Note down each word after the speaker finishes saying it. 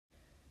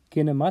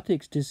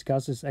Kinematics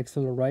discusses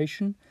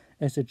acceleration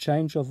as a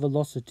change of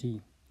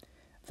velocity.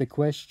 The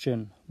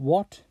question,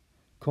 what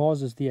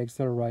causes the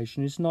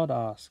acceleration, is not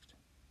asked.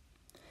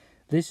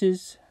 This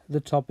is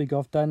the topic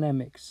of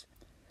dynamics.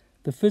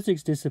 The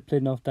physics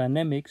discipline of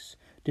dynamics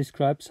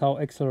describes how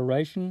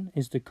acceleration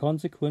is the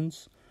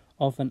consequence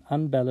of an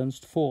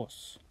unbalanced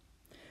force.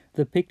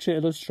 The picture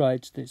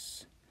illustrates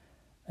this.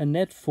 A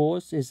net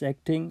force is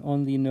acting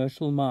on the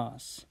inertial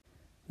mass.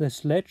 The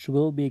sledge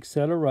will be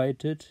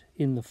accelerated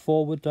in the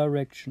forward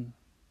direction.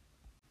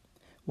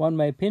 One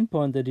may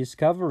pinpoint the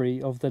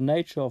discovery of the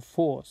nature of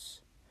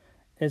force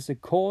as a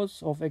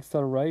cause of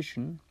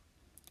acceleration,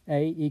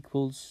 A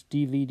equals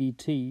dv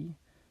dt,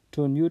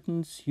 to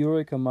Newton's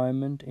Eureka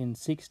moment in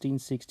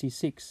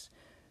 1666,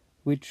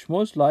 which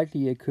most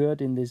likely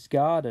occurred in this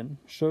garden,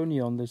 shown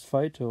here on this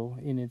photo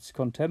in its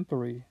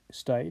contemporary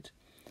state,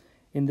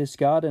 in this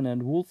garden at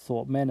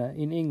Woolthorpe Manor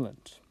in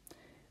England.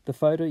 The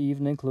photo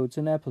even includes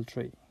an apple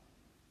tree.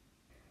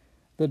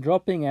 The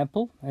dropping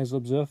apple, as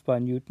observed by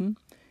Newton,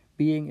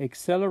 being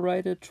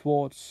accelerated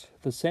towards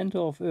the center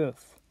of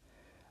Earth,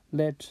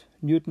 led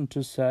Newton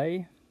to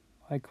say,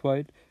 I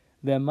quote,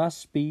 "There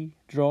must be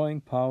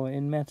drawing power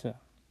in matter."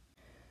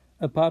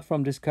 Apart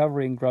from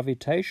discovering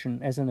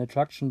gravitation as an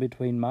attraction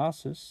between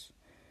masses,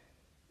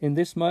 in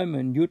this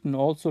moment Newton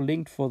also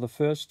linked for the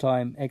first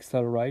time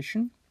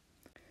acceleration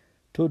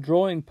to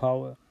drawing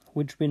power,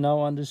 which we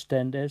now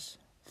understand as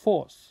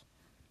force.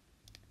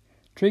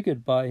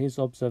 Triggered by his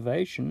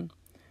observation,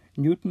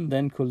 Newton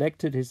then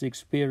collected his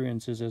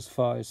experiences as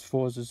far as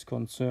force is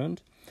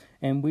concerned,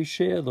 and we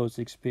share those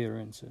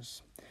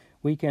experiences.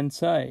 We can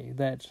say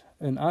that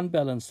an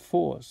unbalanced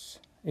force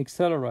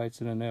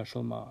accelerates an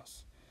inertial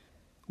mass.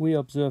 We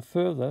observe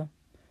further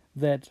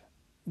that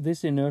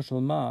this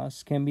inertial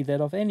mass can be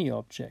that of any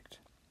object.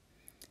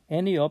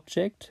 Any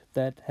object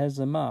that has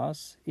a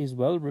mass is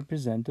well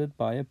represented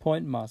by a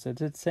point mass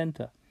at its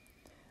center.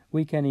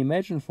 We can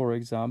imagine, for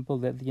example,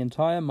 that the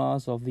entire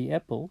mass of the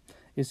apple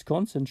is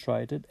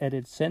concentrated at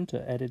its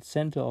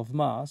center of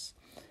mass,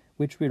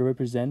 which we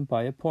represent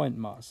by a point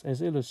mass,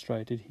 as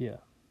illustrated here.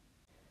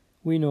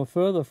 We know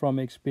further from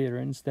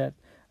experience that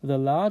the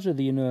larger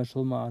the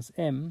inertial mass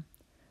m,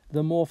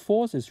 the more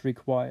force is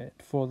required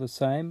for the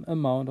same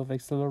amount of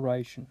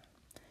acceleration.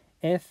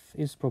 F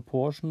is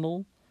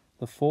proportional,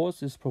 the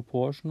force is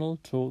proportional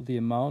to the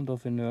amount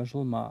of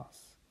inertial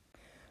mass.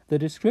 The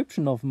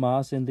description of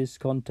mass in this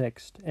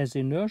context as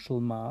inertial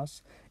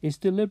mass is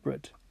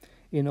deliberate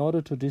in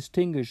order to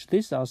distinguish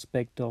this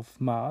aspect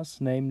of mass,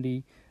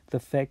 namely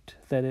the fact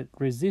that it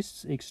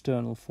resists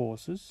external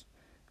forces,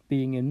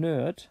 being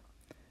inert,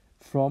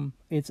 from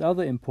its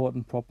other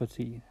important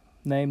property,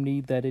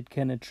 namely that it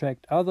can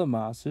attract other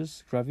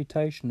masses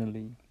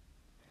gravitationally.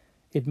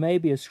 It may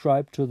be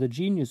ascribed to the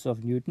genius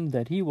of Newton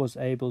that he was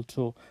able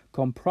to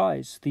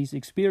comprise these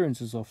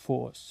experiences of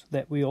force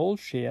that we all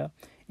share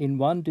in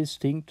one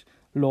distinct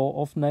law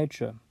of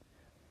nature,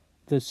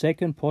 the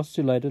second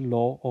postulated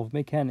law of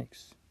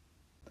mechanics.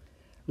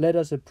 Let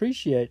us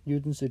appreciate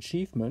Newton's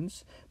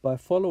achievements by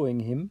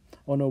following him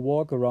on a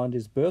walk around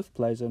his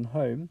birthplace and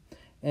home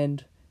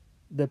and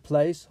the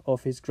place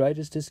of his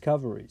greatest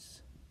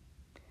discoveries.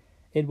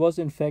 It was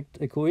in fact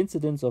a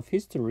coincidence of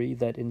history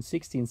that in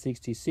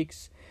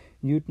 1666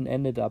 Newton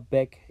ended up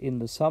back in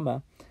the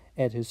summer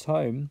at his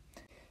home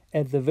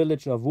at the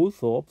village of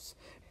Woolthorpe,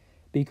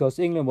 because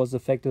England was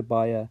affected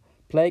by a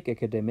plague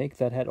epidemic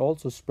that had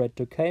also spread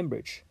to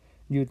Cambridge,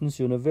 Newton's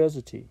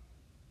university.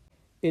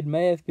 It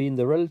may have been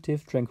the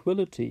relative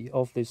tranquility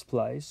of this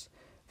place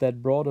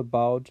that brought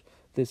about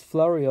this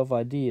flurry of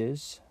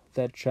ideas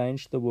that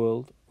changed the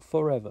world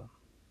forever.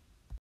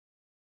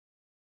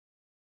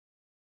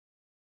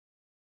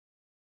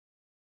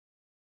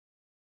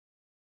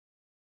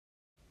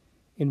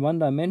 In one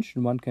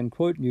dimension, one can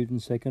quote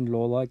Newton's second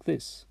law like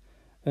this: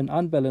 an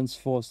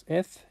unbalanced force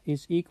F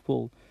is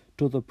equal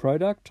to the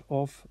product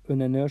of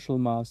an inertial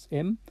mass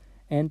m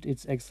and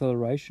its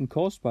acceleration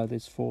caused by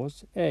this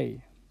force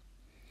A.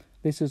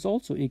 This is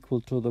also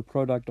equal to the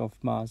product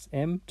of mass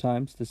m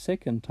times the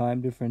second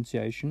time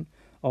differentiation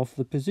of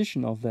the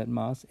position of that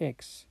mass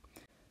x,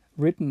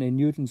 written in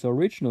Newton's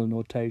original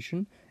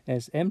notation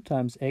as m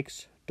times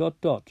x dot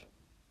dot.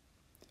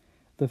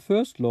 The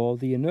first law,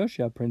 the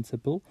inertia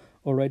principle,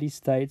 already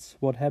states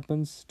what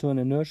happens to an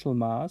inertial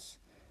mass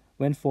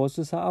when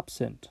forces are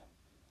absent,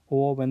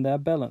 or when they are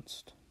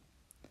balanced.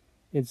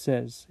 It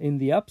says, in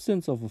the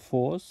absence of a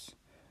force,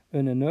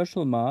 an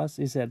inertial mass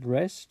is at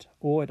rest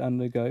or it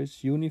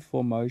undergoes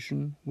uniform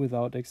motion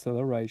without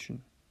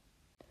acceleration.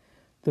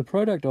 The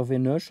product of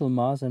inertial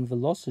mass and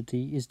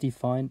velocity is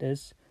defined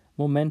as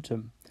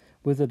momentum,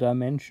 with the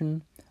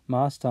dimension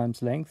mass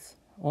times length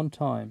on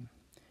time.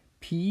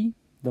 P,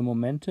 the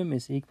momentum,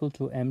 is equal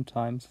to m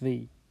times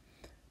v,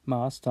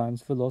 mass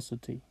times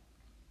velocity.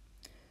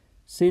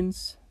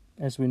 Since,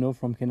 as we know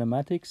from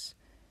kinematics,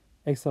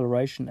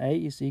 acceleration a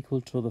is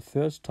equal to the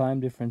first time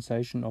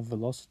differentiation of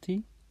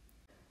velocity,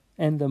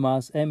 and the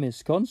mass m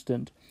is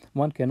constant,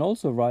 one can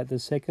also write the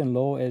second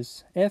law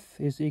as F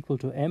is equal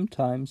to m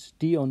times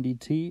d on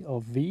dt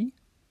of v,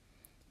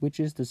 which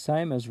is the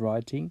same as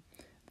writing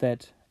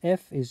that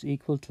F is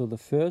equal to the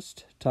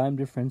first time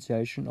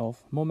differentiation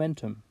of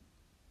momentum.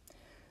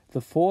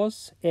 The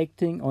force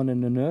acting on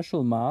an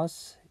inertial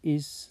mass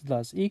is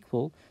thus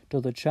equal to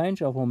the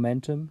change of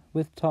momentum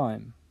with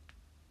time.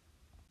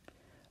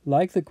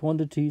 Like the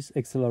quantities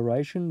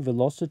acceleration,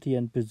 velocity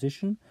and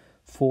position,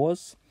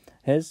 force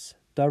has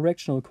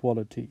directional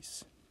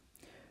qualities.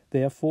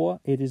 Therefore,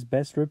 it is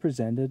best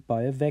represented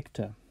by a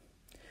vector.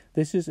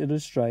 This is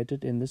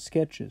illustrated in the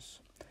sketches.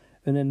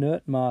 An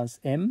inert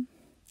mass m,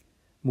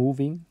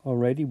 moving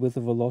already with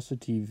a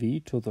velocity v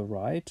to the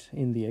right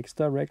in the x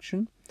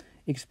direction,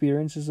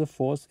 experiences a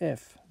force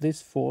F.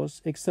 This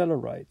force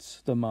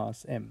accelerates the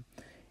mass m.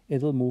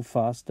 It'll move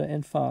faster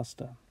and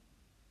faster.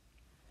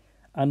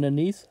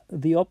 Underneath,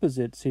 the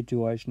opposite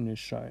situation is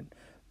shown.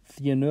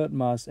 The inert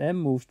mass m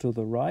moves to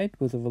the right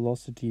with a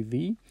velocity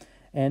v,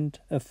 and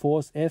a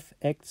force F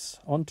acts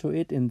onto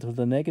it into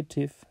the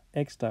negative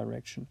x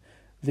direction.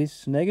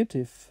 This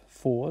negative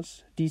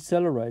force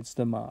decelerates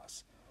the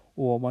mass,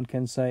 or one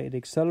can say it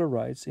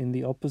accelerates in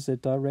the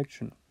opposite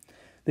direction.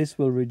 This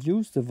will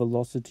reduce the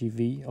velocity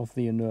v of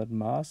the inert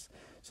mass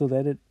so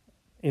that it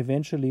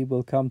eventually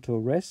will come to a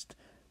rest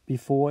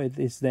before it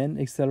is then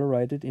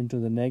accelerated into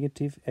the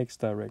negative x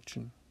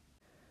direction.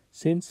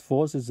 Since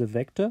force is a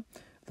vector,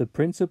 the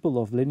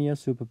principle of linear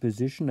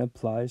superposition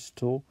applies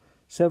to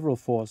several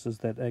forces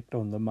that act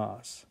on the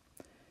mass.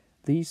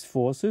 These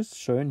forces,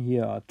 shown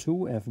here are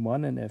two,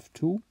 F1 and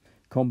F2,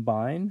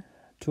 combine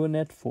to a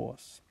net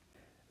force.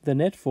 The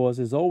net force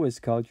is always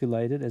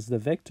calculated as the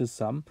vector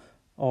sum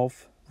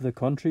of the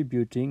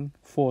contributing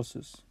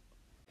forces.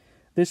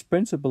 This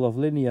principle of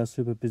linear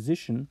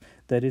superposition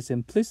that is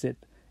implicit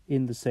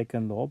in the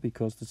second law,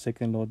 because the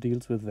second law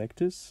deals with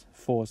vectors,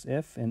 force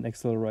F and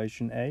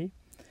acceleration A,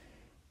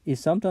 is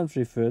sometimes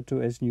referred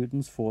to as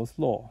Newton's fourth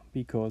law,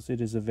 because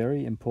it is a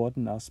very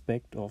important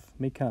aspect of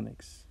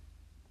mechanics.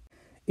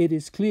 It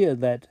is clear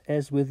that,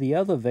 as with the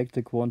other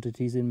vector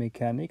quantities in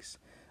mechanics,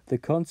 the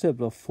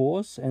concept of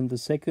force and the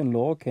second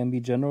law can be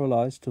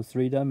generalized to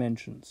 3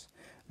 dimensions.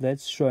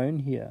 That's shown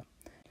here.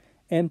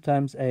 M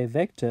times a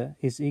vector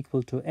is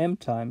equal to m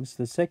times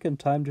the second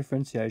time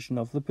differentiation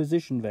of the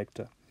position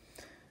vector.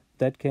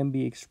 That can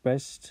be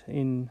expressed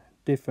in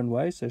different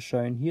ways as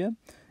shown here,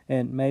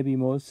 and maybe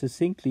more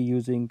succinctly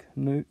using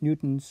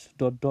Newton's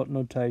dot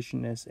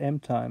notation as m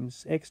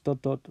times x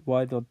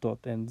y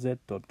and z .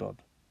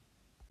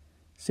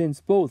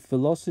 Since both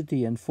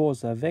velocity and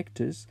force are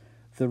vectors,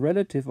 the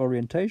relative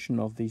orientation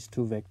of these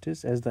two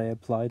vectors as they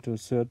apply to a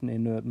certain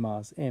inert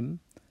mass m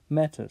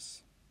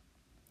matters.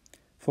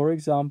 For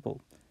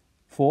example,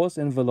 force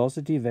and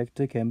velocity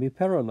vector can be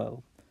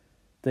parallel.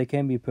 They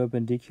can be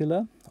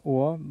perpendicular,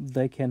 or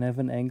they can have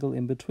an angle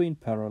in between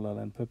parallel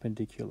and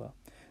perpendicular.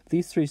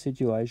 These 3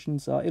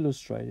 situations are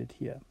illustrated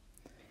here.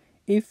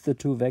 If the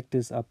two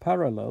vectors are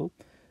parallel,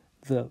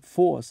 the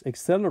force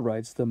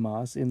accelerates the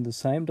mass in the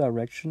same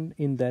direction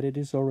in that it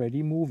is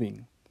already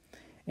moving,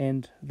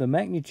 and the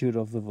magnitude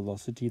of the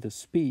velocity, the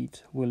speed,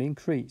 will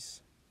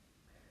increase.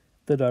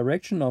 The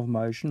direction of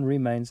motion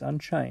remains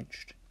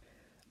unchanged.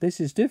 This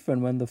is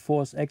different when the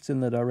force acts in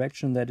the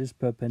direction that is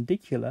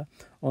perpendicular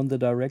on the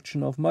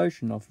direction of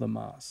motion of the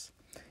mass.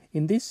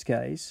 In this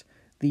case,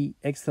 the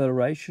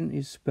acceleration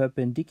is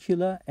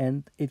perpendicular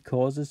and it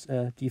causes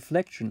a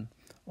deflection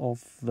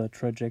of the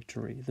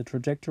trajectory. The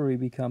trajectory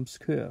becomes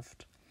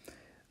curved.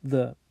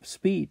 The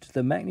speed,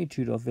 the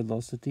magnitude of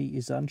velocity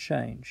is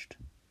unchanged.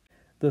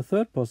 The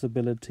third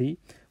possibility,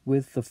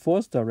 with the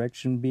force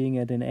direction being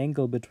at an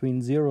angle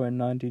between 0 and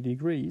 90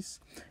 degrees,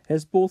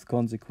 has both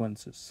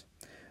consequences.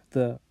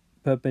 The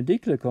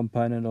perpendicular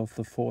component of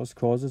the force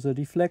causes a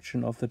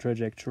deflection of the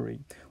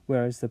trajectory,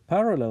 whereas the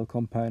parallel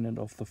component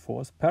of the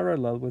force,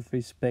 parallel with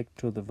respect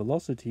to the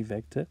velocity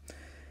vector,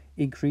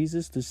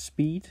 increases the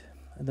speed,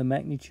 the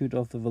magnitude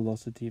of the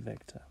velocity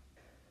vector.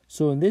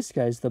 So in this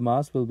case the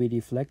mass will be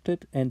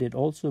deflected and it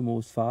also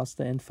moves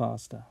faster and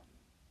faster.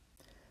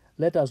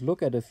 Let us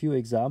look at a few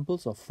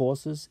examples of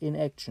forces in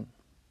action.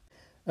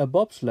 A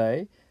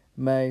bobsleigh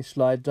may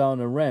slide down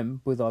a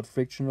ramp without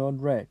friction or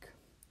drag.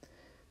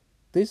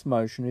 This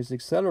motion is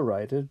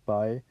accelerated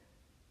by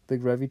the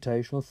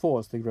gravitational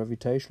force, the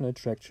gravitational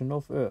attraction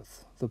of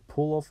Earth, the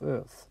pull of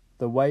Earth,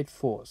 the weight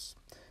force,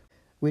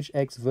 which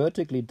acts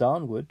vertically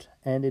downward,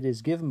 and it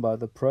is given by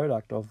the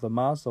product of the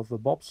mass of the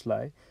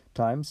bobsleigh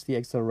times the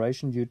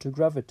acceleration due to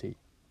gravity.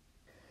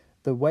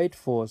 The weight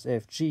force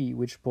Fg,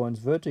 which points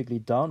vertically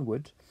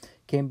downward,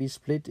 can be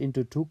split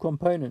into 2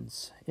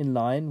 components in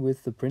line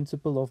with the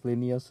principle of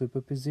linear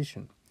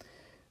superposition.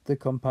 The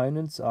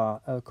components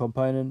are a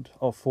component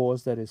of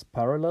force that is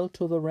parallel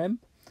to the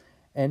ramp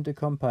and a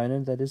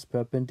component that is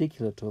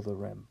perpendicular to the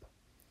ramp.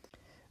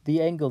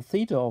 The angle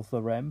theta of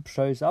the ramp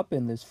shows up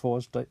in this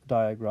force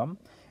diagram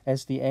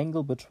as the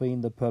angle between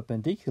the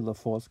perpendicular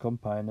force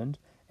component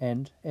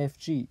and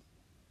Fg.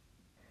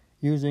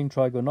 Using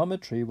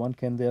trigonometry, one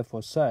can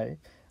therefore say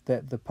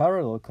that the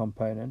parallel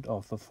component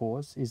of the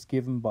force is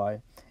given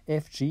by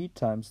Fg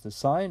times the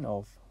sine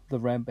of the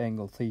ramp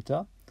angle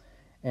theta,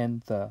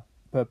 and the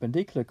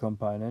perpendicular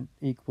component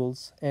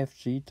equals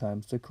Fg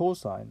times the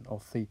cosine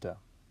of theta.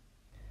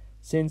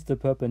 Since the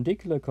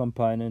perpendicular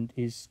component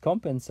is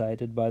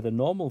compensated by the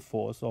normal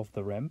force of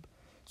the ramp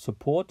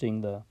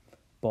supporting the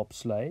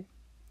bobsleigh,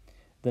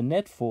 the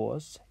net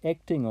force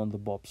acting on the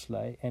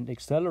bobsleigh and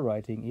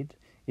accelerating it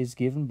is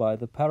given by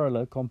the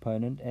parallel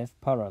component F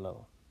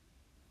parallel.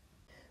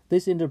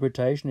 This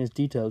interpretation is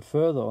detailed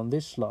further on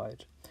this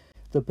slide.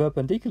 The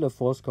perpendicular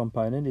force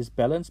component is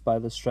balanced by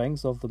the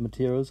strength of the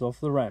materials of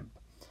the ramp.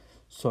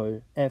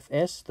 So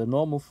Fs, the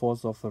normal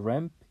force of the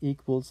ramp,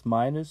 equals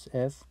minus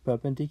F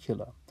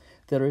perpendicular.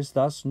 There is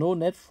thus no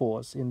net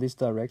force in this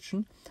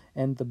direction,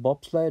 and the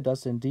bobsleigh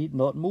does indeed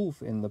not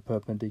move in the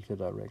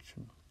perpendicular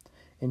direction.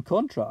 In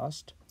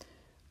contrast,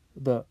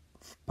 the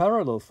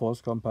parallel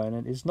force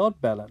component is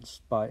not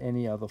balanced by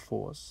any other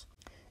force.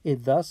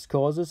 It thus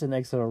causes an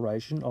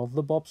acceleration of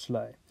the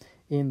bobsleigh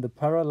in the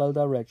parallel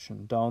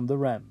direction down the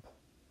ramp.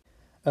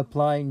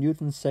 Applying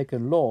Newton's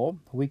second law,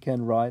 we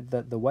can write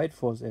that the weight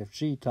force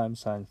Fg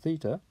times sine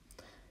theta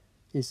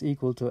is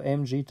equal to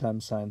mg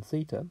times sine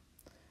theta,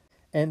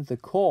 and the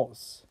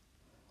cause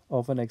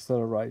of an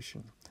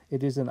acceleration.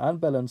 It is an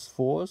unbalanced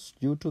force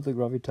due to the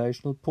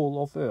gravitational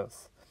pull of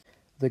Earth.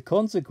 The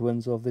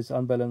consequence of this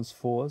unbalanced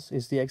force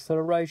is the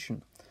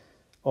acceleration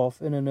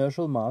of an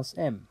inertial mass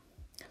m,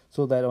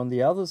 so that on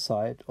the other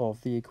side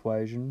of the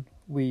equation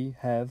we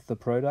have the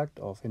product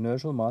of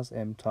inertial mass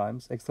m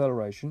times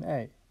acceleration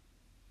a.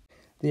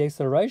 The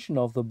acceleration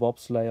of the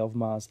bobsleigh of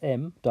mass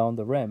m down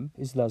the ramp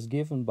is thus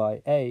given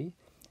by a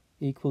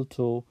equal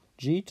to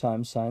g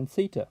times sine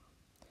theta.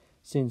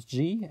 Since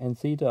g and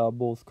theta are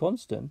both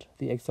constant,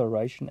 the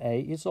acceleration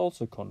a is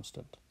also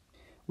constant.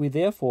 We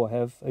therefore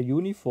have a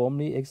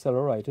uniformly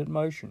accelerated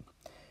motion,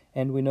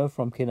 and we know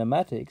from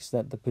kinematics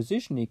that the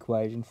position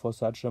equation for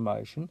such a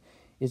motion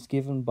is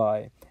given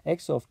by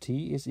x of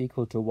t is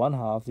equal to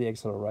 1/2 the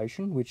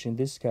acceleration, which in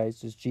this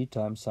case is g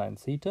times sine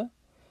theta,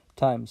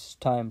 times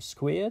time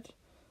squared,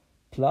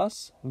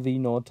 plus v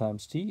naught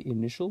times t,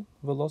 initial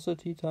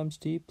velocity times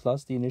t,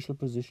 plus the initial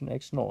position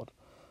x naught.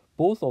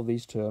 Both of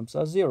these terms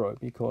are 0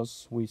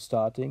 because we're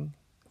starting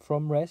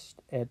from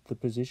rest at the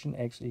position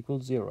x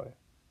equals 0.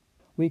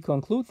 We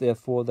conclude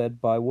therefore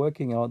that by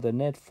working out the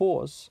net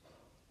force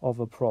of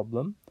a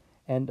problem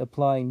and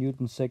applying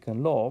Newton's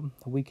second law,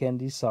 we can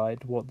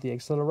decide what the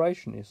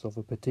acceleration is of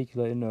a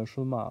particular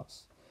inertial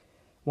mass.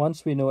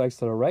 Once we know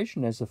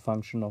acceleration as a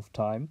function of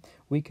time,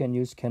 we can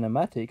use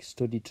kinematics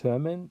to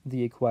determine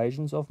the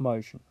equations of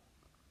motion.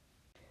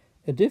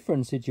 A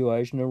different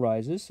situation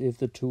arises if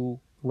the two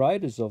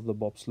riders of the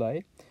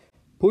bobsleigh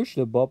push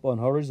the bob on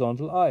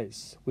horizontal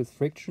ice, with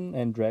friction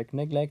and drag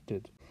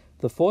neglected.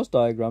 The force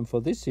diagram for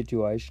this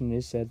situation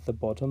is at the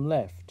bottom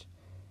left.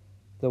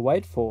 The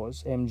weight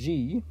force,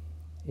 mg,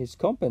 is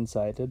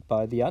compensated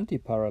by the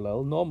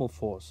antiparallel normal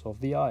force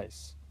of the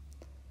ice.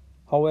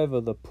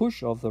 However, the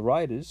push of the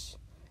riders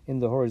in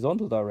the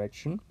horizontal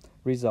direction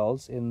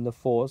results in the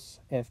force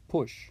F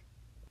push.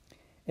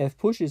 F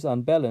push is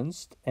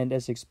unbalanced, and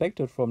as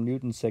expected from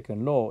Newton's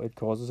second law, it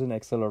causes an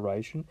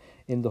acceleration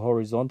in the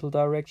horizontal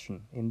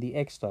direction, in the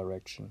x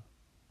direction.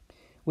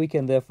 We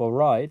can therefore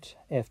write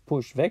F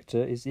push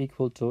vector is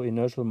equal to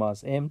inertial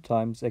mass m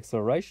times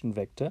acceleration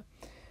vector,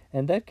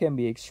 and that can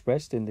be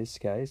expressed in this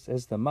case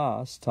as the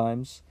mass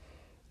times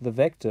the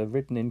vector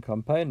written in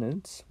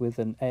components with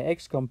an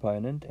ax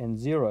component and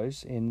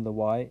zeros in the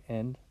y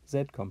and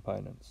z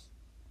components.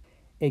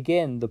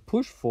 Again, the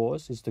push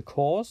force is the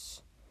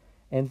cause,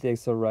 and the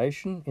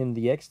acceleration in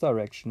the x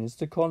direction is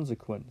the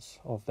consequence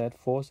of that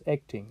force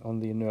acting on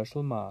the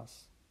inertial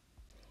mass.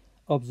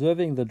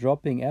 Observing the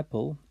dropping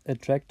apple,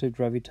 attracted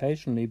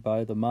gravitationally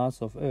by the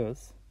mass of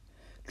Earth,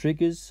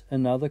 triggers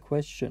another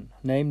question,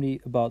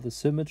 namely about the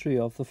symmetry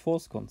of the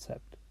force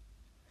concept.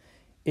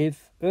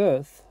 If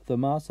Earth, the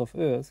mass of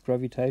Earth,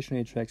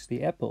 gravitationally attracts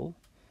the apple,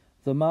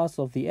 the mass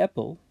of the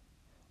apple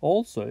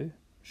also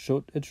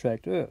should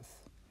attract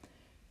Earth.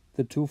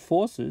 The two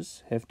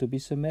forces have to be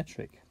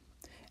symmetric,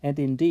 and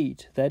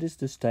indeed that is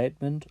the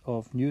statement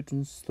of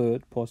Newton's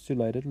third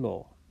postulated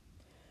law.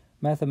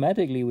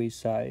 Mathematically we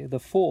say the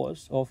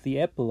force of the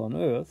apple on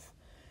Earth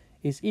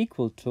is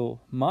equal to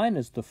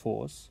minus the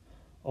force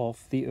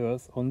of the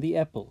Earth on the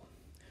apple.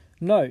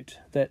 Note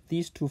that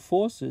these two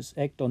forces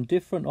act on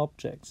different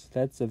objects.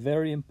 That's a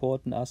very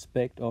important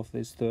aspect of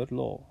this third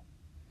law.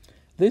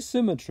 This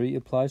symmetry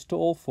applies to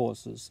all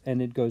forces,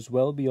 and it goes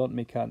well beyond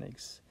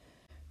mechanics.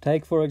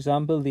 Take, for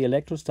example, the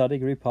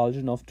electrostatic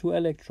repulsion of two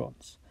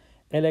electrons.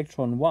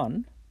 Electron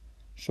 1,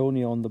 shown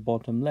here on the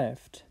bottom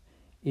left,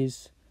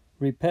 is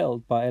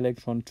repelled by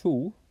electron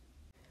 2,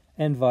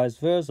 and vice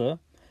versa,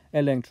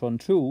 electron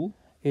 2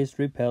 is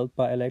repelled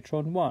by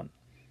electron 1.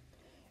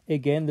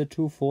 Again, the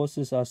two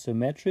forces are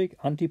symmetric,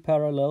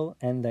 antiparallel,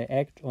 and they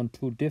act on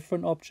two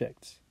different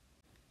objects.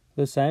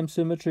 The same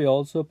symmetry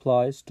also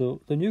applies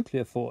to the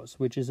nuclear force,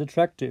 which is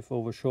attractive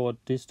over short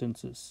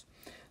distances.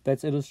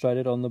 That's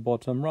illustrated on the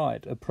bottom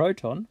right. A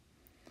proton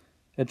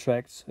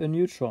attracts a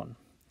neutron,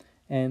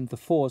 and the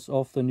force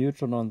of the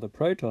neutron on the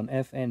proton,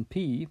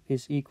 Fnp,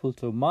 is equal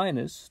to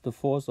minus the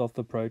force of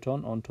the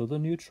proton onto the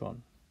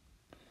neutron.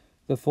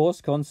 The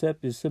force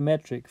concept is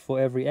symmetric.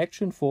 For every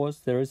action force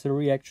there is a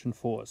reaction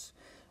force,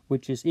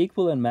 which is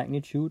equal in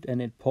magnitude,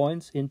 and it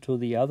points into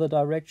the other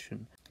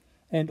direction.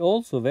 And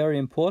also, very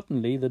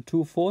importantly, the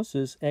two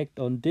forces act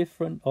on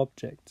different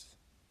objects.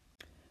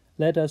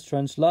 Let us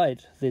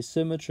translate this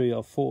symmetry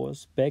of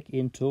force back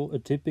into a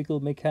typical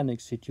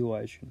mechanics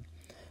situation.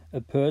 A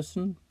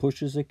person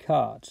pushes a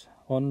cart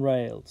on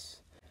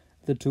rails.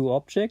 The two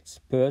objects,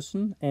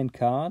 person and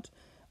cart,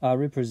 are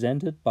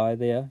represented by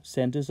their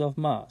centers of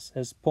mass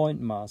as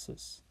point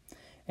masses,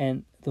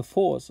 and the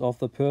force of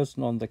the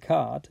person on the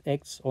cart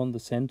acts on the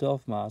center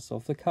of mass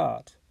of the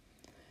cart.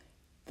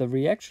 The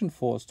reaction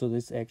force to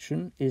this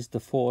action is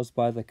the force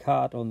by the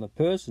cart on the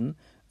person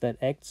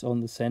that acts on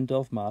the center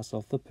of mass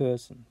of the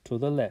person, to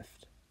the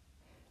left.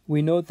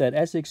 We note that,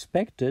 as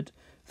expected,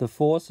 the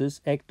forces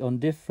act on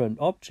different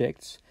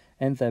objects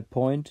and they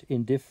point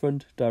in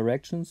different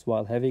directions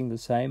while having the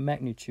same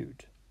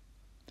magnitude.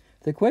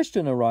 The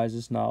question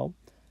arises now,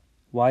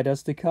 why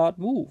does the cart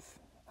move?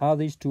 Are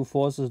these two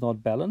forces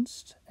not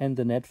balanced and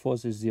the net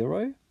force is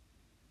zero?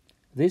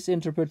 This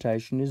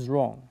interpretation is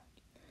wrong.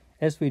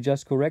 As we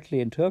just correctly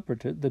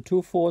interpreted, the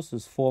two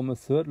forces form a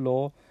third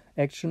law,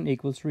 action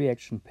equals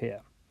reaction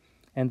pair,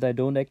 and they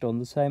don't act on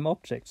the same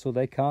object, so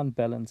they can't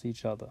balance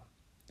each other.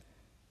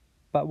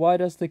 But why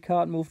does the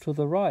cart move to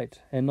the right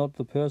and not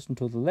the person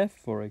to the left,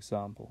 for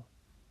example?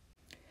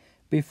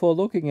 Before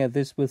looking at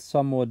this with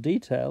some more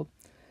detail,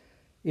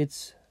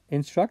 it's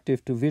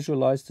instructive to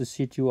visualize the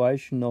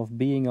situation of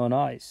being on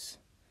ice,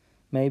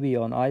 maybe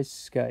on ice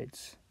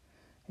skates,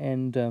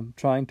 and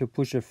trying to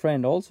push a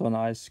friend also on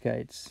ice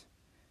skates.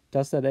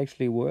 Does that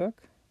actually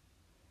work?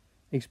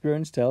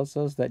 Experience tells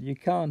us that you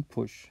can't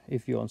push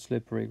if you're on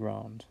slippery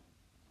ground.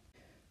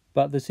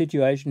 But the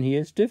situation here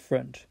is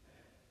different.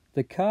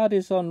 The cart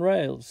is on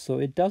rails, so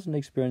it doesn't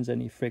experience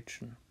any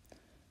friction.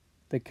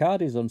 The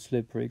cart is on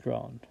slippery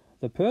ground.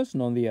 The person,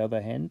 on the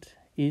other hand,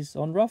 is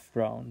on rough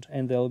ground,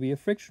 and there will be a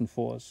friction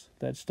force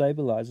that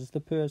stabilizes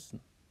the person.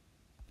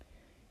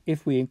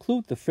 If we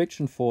include the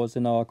friction force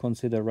in our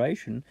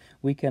consideration,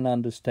 we can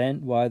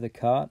understand why the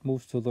cart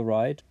moves to the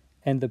right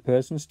and the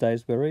person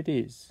stays where it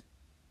is.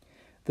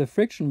 The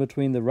friction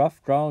between the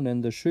rough ground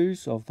and the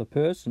shoes of the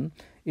person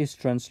is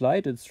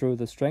translated through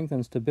the strength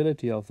and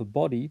stability of the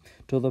body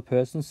to the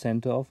person's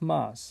center of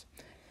mass.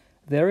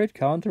 There it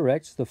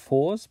counteracts the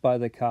force by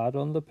the cart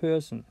on the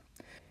person.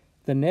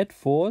 The net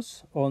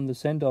force on the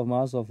center of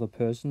mass of the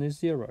person is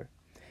zero.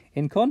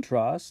 In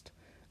contrast,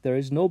 there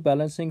is no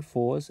balancing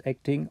force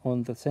acting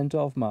on the center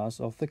of mass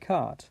of the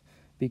cart,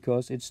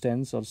 because it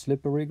stands on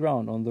slippery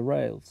ground on the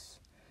rails.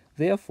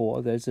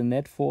 Therefore, there is a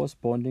net force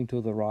pointing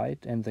to the right,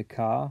 and the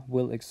car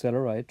will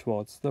accelerate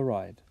towards the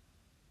right.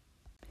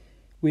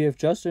 We have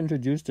just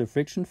introduced a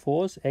friction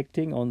force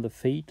acting on the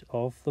feet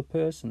of the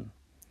person.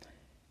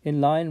 In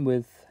line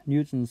with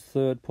Newton's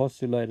third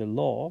postulated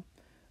law,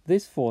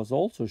 this force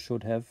also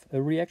should have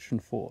a reaction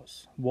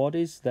force. What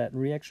is that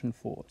reaction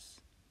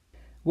force?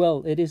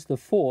 Well, it is the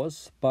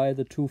force by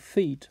the 2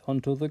 feet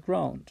onto the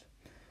ground.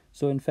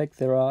 So in fact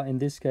there are in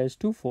this case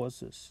two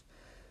forces.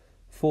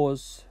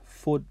 Force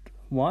foot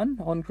 1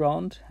 on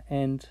ground,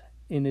 and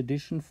in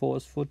addition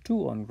force foot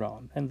 2 on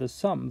ground. And the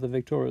sum, the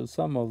vectorial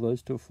sum of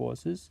those two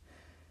forces,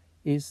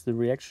 is the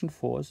reaction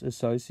force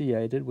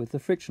associated with the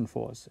friction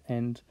force.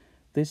 And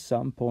this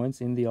sum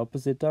points in the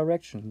opposite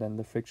direction than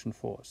the friction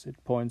force.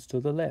 It points to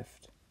the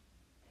left.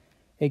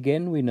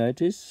 Again, we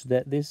notice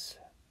that this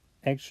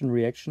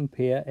action-reaction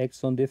pair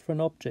acts on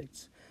different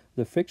objects.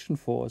 The friction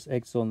force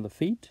acts on the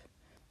feet,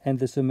 and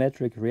the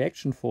symmetric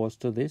reaction force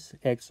to this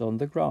acts on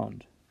the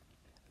ground.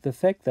 The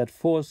fact that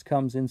force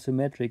comes in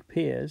symmetric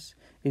pairs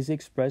is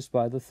expressed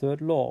by the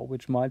third law,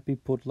 which might be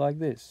put like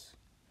this.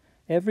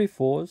 Every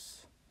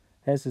force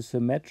has a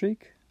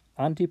symmetric,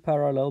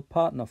 antiparallel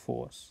partner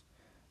force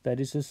that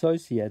is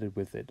associated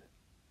with it.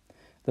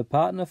 The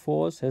partner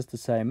force has the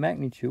same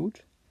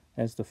magnitude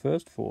as the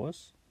first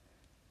force,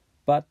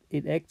 but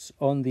it acts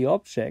on the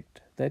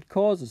object that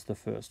causes the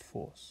first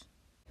force.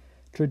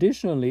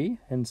 Traditionally,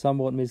 and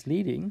somewhat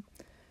misleading,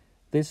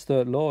 this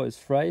third law is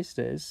phrased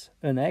as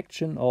an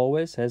action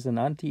always has an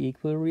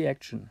anti-equal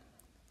reaction.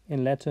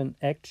 In Latin,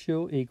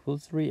 actio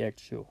equals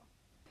reactio.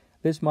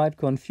 This might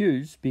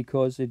confuse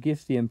because it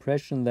gives the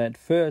impression that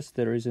first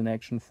there is an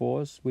action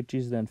force which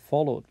is then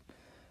followed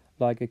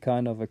like a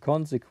kind of a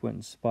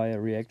consequence by a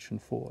reaction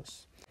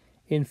force.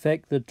 In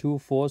fact, the two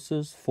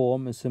forces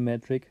form a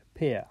symmetric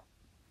pair.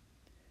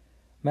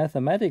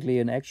 Mathematically,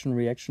 an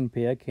action-reaction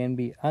pair can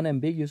be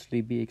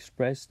unambiguously be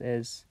expressed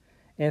as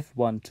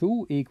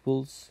F12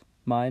 equals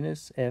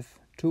minus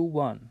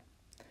F21,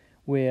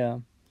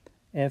 where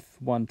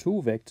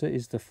F12 vector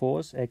is the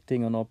force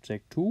acting on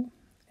object 2,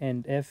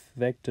 and F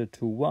vector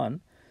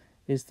 21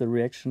 is the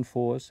reaction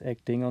force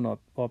acting on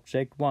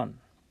object 1.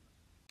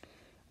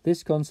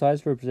 This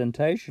concise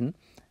representation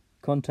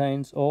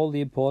contains all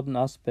the important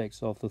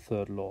aspects of the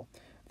third law.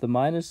 The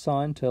minus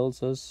sign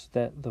tells us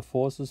that the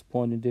forces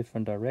point in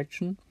different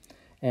direction,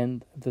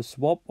 and the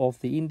swap of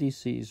the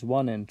indices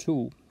 1 and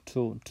 2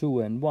 to 2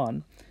 and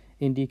 1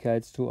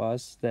 indicates to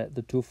us that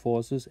the two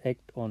forces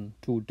act on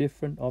two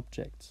different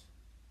objects.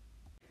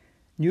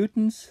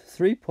 Newton's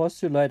three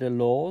postulated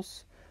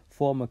laws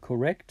form a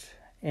correct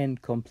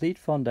and complete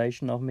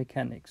foundation of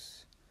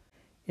mechanics.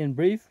 In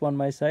brief, one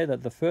may say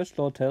that the first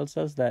law tells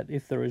us that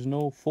if there is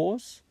no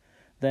force,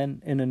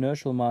 then an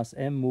inertial mass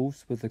m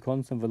moves with a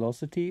constant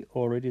velocity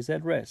or it is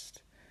at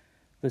rest.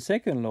 The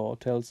second law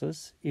tells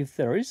us if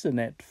there is a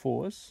net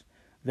force,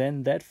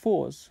 then that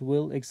force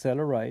will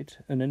accelerate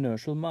an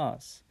inertial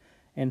mass.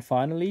 And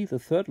finally, the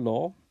third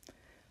law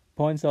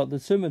points out the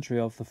symmetry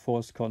of the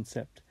force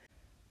concept.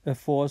 A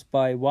force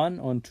by 1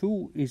 on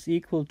 2 is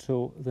equal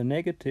to the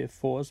negative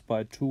force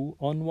by 2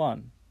 on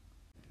 1.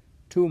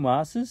 Two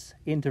masses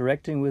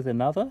interacting with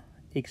another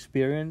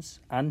experience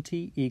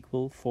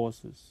anti-equal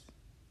forces.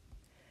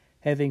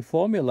 Having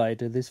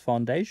formulated this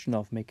foundation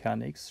of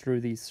mechanics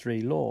through these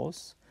three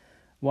laws,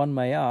 one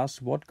may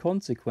ask what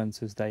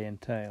consequences they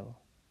entail.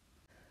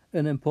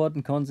 An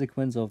important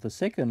consequence of the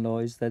second law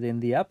is that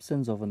in the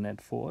absence of a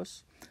net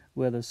force,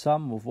 where the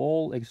sum of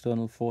all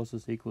external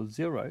forces equals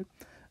 0,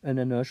 an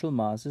inertial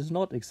mass is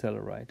not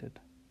accelerated.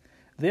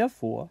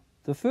 Therefore,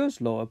 the first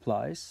law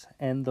applies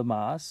and the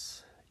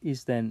mass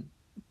is then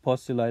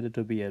postulated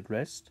to be at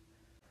rest,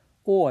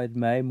 or it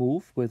may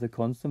move with a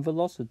constant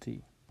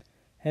velocity.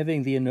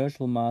 Having the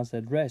inertial mass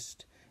at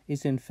rest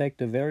is in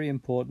fact a very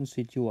important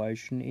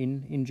situation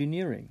in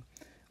engineering,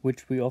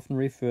 which we often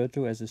refer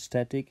to as a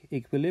static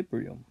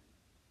equilibrium.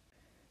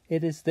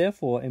 It is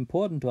therefore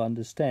important to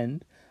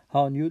understand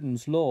how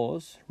Newton's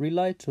laws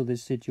relate to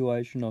this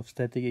situation of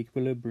static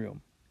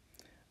equilibrium.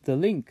 The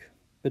link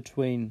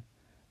between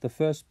the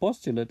first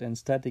postulate and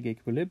static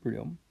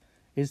equilibrium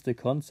is the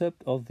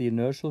concept of the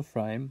inertial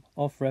frame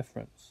of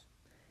reference.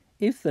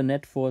 If the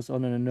net force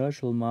on an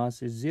inertial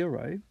mass is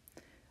 0,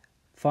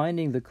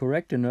 finding the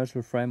correct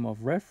inertial frame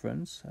of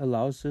reference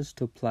allows us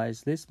to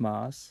place this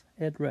mass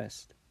at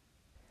rest.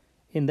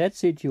 In that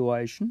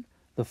situation,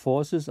 the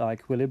forces are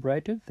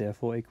equilibrated,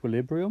 therefore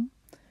equilibrium,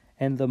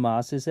 and the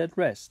mass is at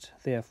rest,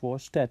 therefore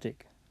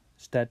static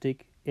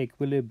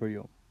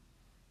equilibrium.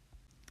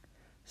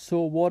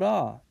 So what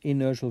are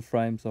inertial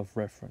frames of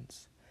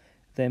reference?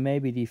 They may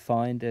be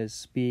defined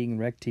as being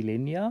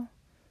rectilinear,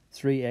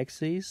 three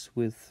axes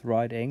with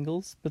right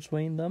angles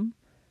between them,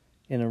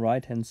 in a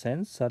right-hand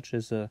sense, such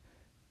as a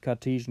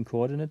Cartesian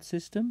coordinate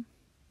system.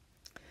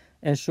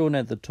 As shown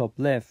at the top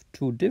left,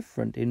 two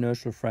different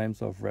inertial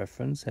frames of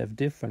reference have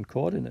different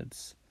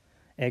coordinates,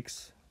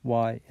 x,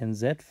 y, and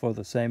z for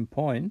the same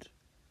point.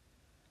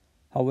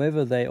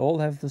 However, they all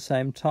have the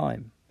same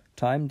time.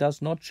 Time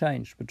does not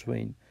change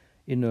between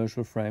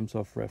inertial frames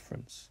of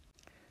reference.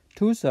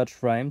 Two such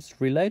frames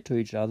relate to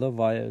each other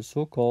via a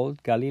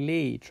so-called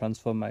Galilei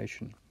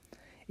transformation,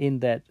 in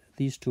that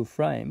these two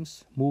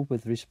frames move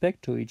with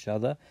respect to each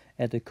other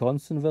at a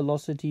constant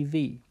velocity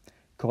v,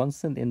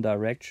 constant in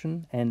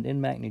direction and in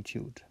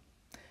magnitude.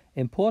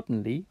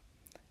 Importantly,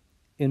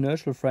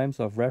 inertial frames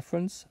of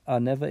reference are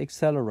never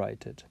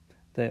accelerated.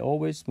 They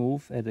always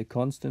move at a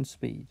constant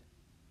speed.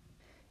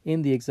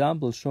 In the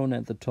example shown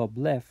at the top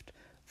left,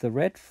 the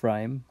red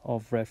frame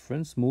of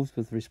reference moves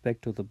with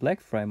respect to the black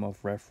frame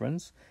of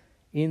reference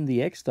in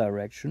the x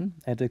direction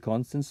at a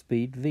constant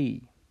speed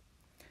v.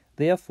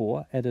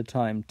 Therefore, at a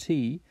time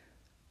t,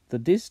 the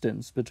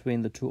distance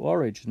between the two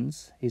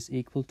origins is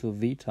equal to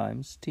v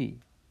times t.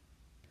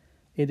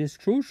 It is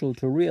crucial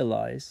to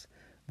realize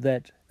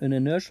that an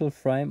inertial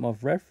frame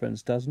of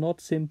reference does not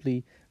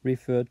simply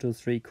refer to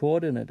three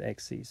coordinate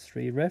axes,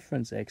 three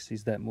reference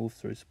axes that move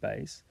through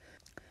space.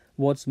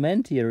 What's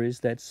meant here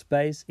is that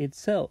space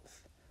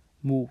itself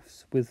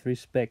moves with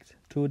respect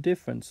to a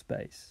different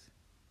space.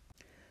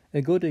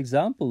 A good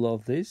example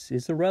of this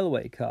is a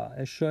railway car,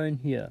 as shown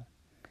here.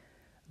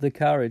 The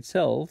car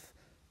itself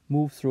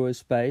moves through a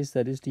space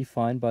that is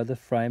defined by the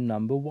frame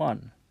number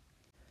 1.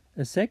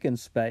 A second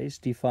space,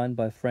 defined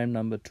by frame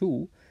number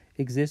 2,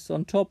 exists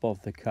on top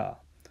of the car.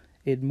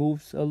 It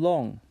moves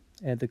along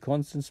at a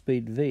constant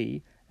speed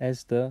v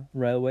as the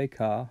railway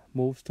car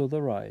moves to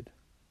the right.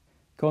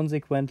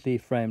 Consequently,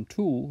 frame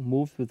 2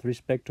 moves with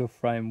respect to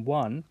frame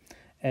 1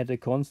 at a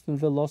constant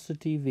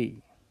velocity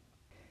v.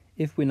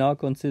 If we now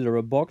consider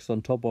a box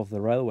on top of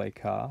the railway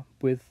car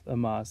with a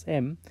mass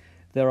m,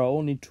 there are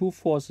only two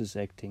forces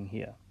acting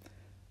here.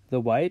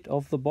 The weight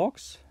of the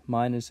box,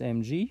 minus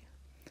mg,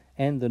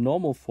 and the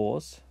normal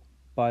force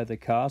by the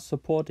car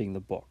supporting the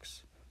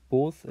box,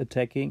 both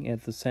attacking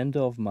at the center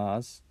of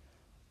mass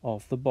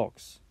of the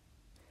box.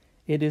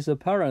 It is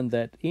apparent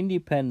that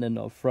independent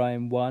of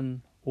frame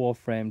 1 or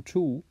frame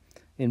 2,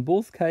 in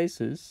both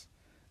cases,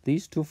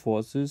 these two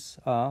forces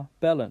are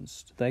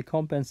balanced. They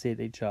compensate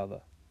each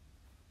other.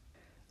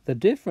 The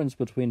difference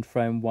between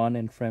frame 1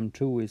 and frame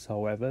 2 is,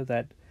 however,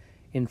 that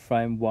in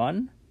frame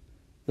 1,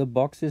 the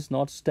box is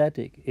not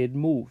static, it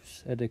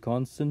moves at a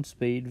constant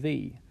speed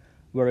v,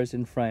 whereas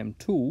in frame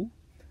 2,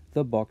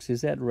 the box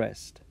is at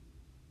rest.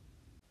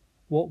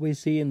 What we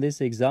see in this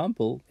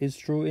example is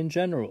true in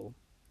general.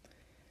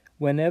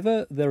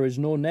 Whenever there is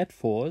no net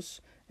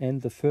force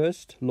and the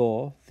first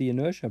law, the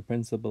inertia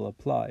principle,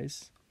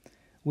 applies,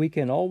 we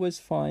can always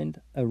find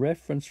a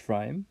reference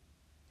frame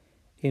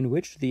in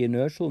which the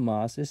inertial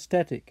mass is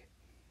static,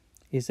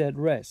 is at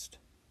rest.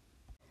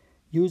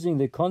 Using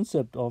the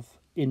concept of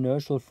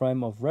inertial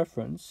frame of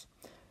reference,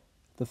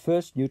 the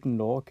first Newton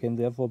law can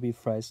therefore be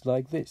phrased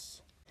like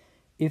this.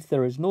 If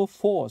there is no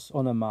force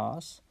on a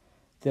mass,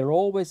 there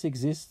always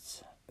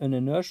exists an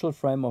inertial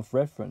frame of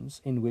reference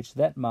in which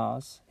that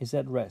mass is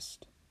at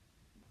rest.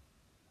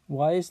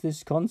 Why is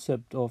this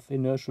concept of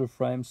inertial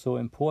frame so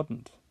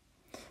important?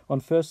 On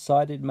first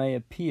sight it may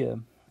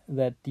appear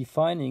that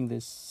defining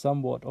this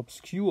somewhat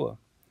obscure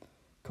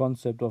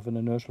concept of an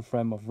inertial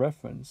frame of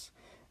reference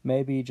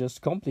may be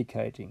just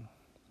complicating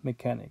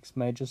mechanics,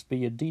 may just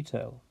be a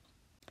detail.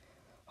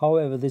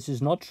 However, this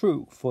is not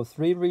true for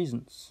three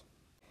reasons.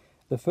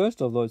 The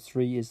first of those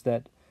three is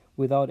that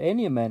without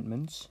any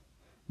amendments,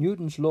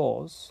 Newton's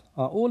laws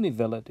are only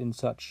valid in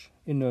such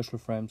inertial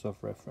frames of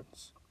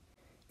reference.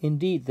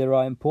 Indeed, there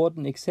are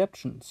important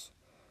exceptions,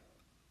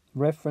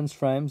 reference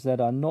frames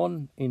that are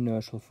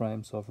non-inertial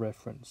frames of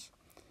reference.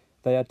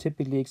 They are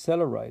typically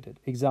accelerated.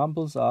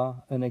 Examples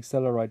are an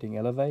accelerating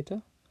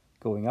elevator,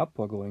 going up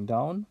or going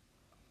down,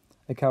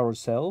 a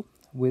carousel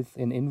with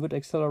an inward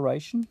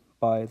acceleration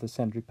by the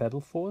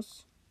centripetal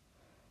force,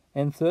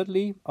 and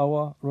thirdly,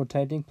 our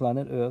rotating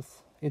planet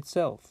Earth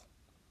itself.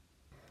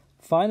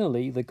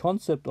 Finally, the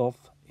concept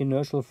of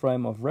inertial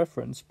frame of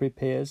reference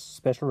prepares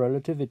special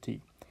relativity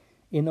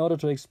in order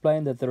to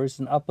explain that there is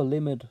an upper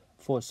limit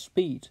for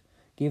speed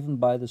given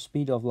by the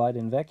speed of light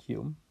in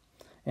vacuum,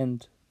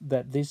 and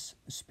that this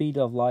speed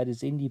of light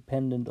is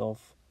independent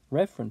of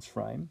reference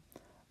frame.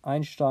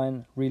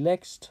 Einstein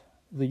relaxed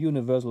the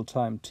universal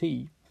time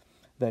t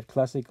that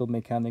classical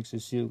mechanics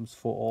assumes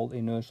for all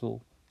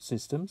inertial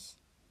systems,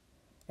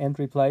 and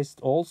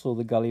replaced also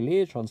the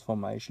Galilei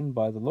transformation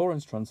by the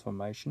Lorentz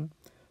transformation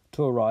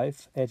to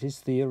arrive at his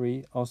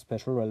theory of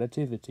special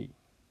relativity.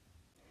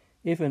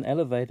 If an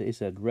elevator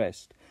is at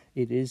rest,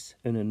 it is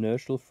an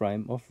inertial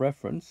frame of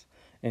reference,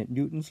 and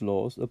Newton's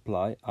laws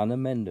apply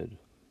unamended.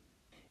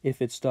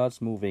 If it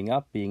starts moving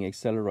up, being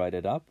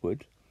accelerated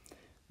upward,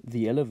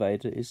 the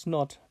elevator is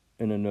not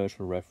an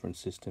inertial reference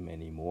system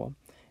anymore,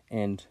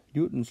 and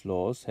Newton's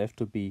laws have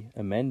to be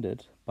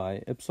amended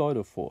by a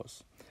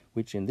pseudo-force,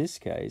 which in this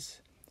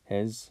case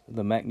has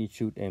the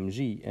magnitude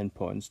mg and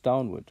points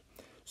downward.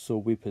 So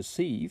we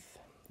perceive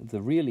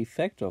the real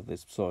effect of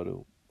this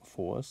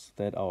pseudo-force,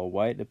 that our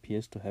weight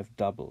appears to have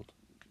doubled.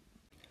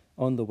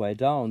 On the way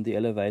down, the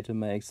elevator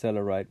may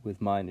accelerate with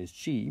minus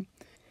g.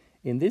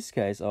 In this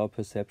case, our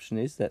perception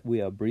is that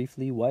we are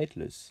briefly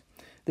weightless.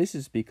 This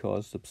is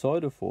because the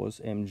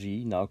pseudo-force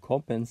mg now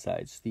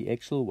compensates the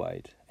actual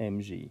weight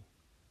mg.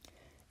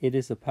 It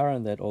is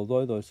apparent that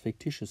although those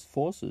fictitious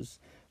forces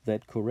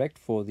that correct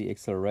for the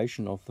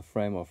acceleration of the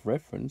frame of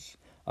reference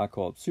are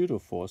called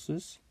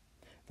pseudo-forces,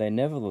 they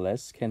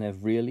nevertheless can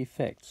have real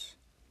effects.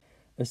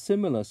 A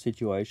similar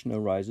situation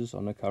arises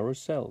on a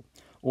carousel,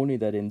 only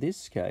that in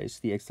this case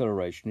the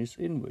acceleration is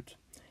inward.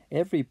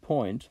 Every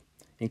point,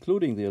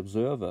 including the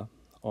observer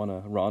on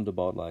a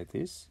roundabout like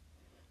this,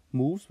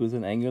 moves with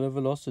an angular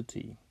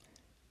velocity.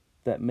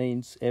 That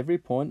means every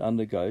point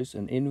undergoes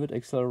an inward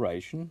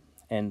acceleration,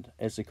 and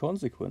as a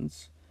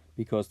consequence,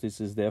 because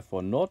this is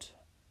therefore not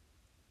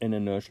an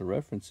inertial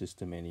reference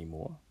system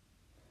anymore,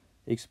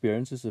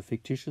 experiences a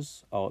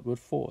fictitious outward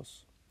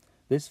force.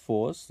 This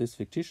force, this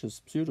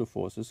fictitious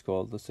pseudo-force, is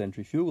called the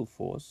centrifugal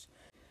force,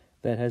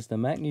 that has the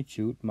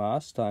magnitude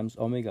mass times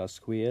omega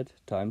squared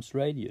times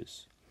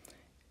radius.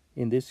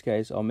 In this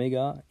case,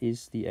 omega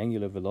is the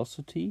angular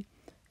velocity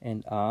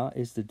and r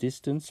is the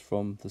distance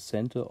from the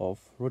center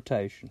of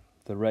rotation,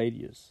 the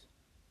radius.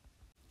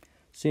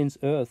 Since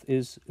Earth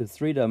is a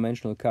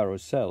three-dimensional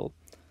carousel,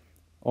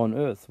 on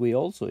Earth we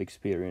also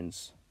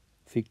experience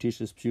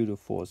fictitious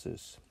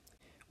pseudo-forces.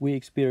 We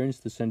experience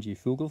the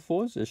centrifugal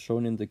force, as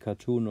shown in the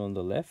cartoon on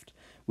the left,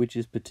 which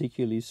is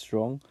particularly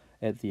strong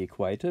at the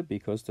equator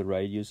because the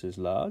radius is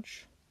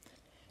large.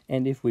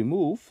 And if we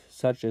move,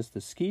 such as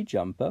the ski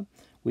jumper,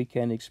 we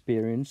can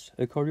experience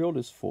a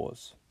Coriolis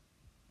force.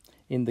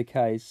 In the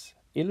case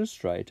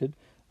illustrated,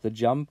 the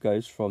jump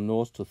goes from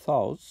north to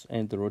south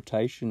and the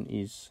rotation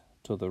is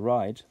to the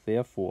right,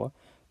 therefore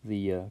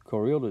the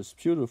Coriolis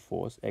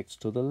pseudo-force acts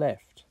to the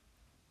left.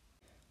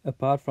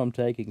 Apart from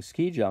taking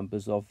ski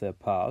jumpers off their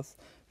path,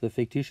 the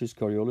fictitious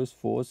Coriolis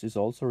force is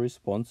also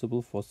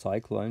responsible for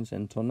cyclones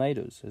and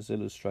tornadoes, as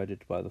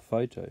illustrated by the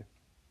photo.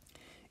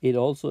 It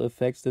also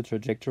affects the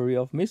trajectory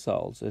of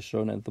missiles, as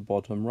shown at the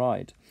bottom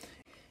right.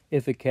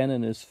 If a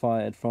cannon is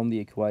fired from the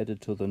equator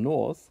to the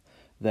north,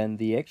 then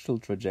the actual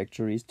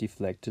trajectory is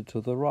deflected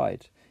to the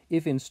right.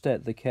 If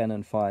instead the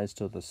cannon fires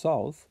to the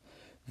south,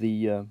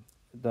 the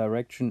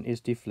direction is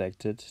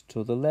deflected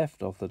to the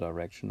left of the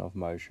direction of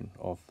motion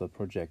of the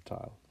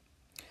projectile.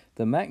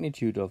 The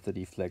magnitude of the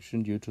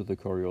deflection due to the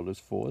Coriolis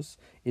force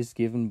is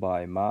given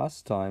by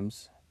mass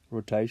times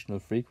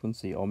rotational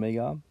frequency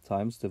omega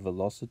times the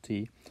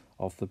velocity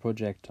of the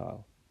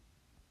projectile.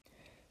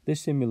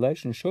 This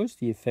simulation shows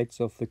the effects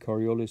of the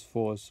Coriolis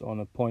force on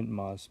a point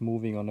mass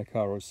moving on a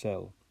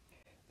carousel.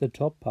 The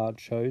top part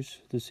shows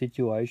the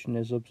situation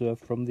as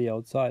observed from the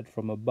outside,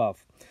 from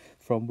above,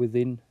 from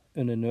within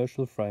an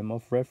inertial frame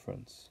of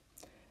reference.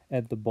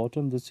 At the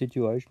bottom, the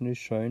situation is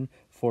shown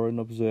for an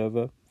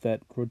observer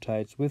that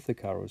rotates with the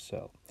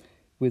carousel,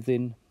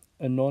 within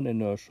a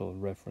non-inertial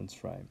reference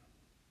frame.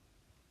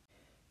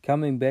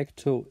 Coming back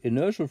to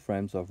inertial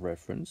frames of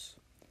reference,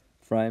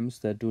 frames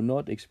that do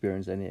not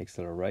experience any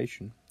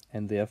acceleration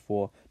and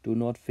therefore do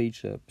not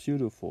feature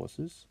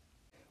pseudoforces,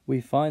 we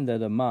find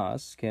that a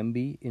mass can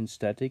be in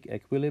static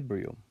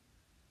equilibrium.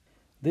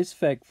 This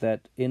fact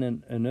that in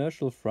an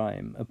inertial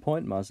frame a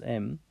point mass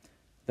m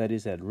that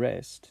is at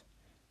rest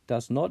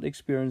does not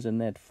experience a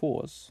net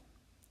force,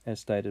 as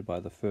stated by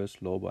the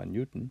first law by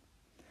Newton,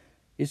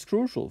 is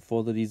crucial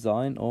for the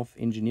design of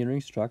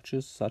engineering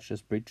structures such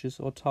as bridges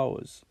or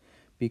towers,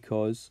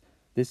 because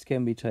this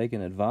can be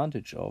taken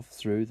advantage of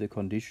through the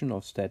condition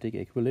of static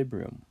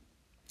equilibrium.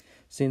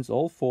 Since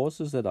all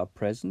forces that are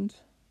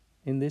present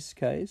in this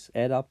case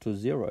add up to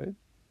zero,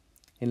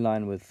 in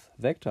line with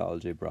vector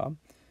algebra,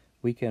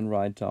 we can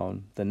write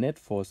down the net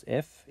force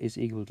F is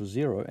equal to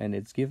 0, and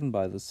it's given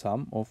by the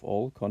sum of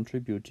all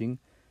contributing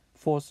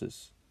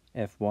forces,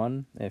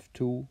 F1,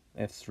 F2,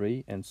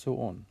 F3, and so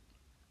on.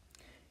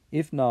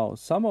 If now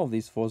some of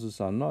these forces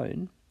are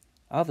known,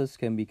 others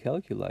can be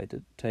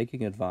calculated,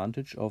 taking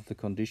advantage of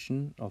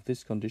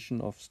this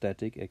condition of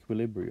static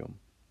equilibrium.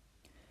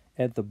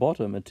 At the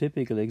bottom, a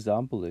typical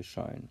example is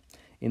shown.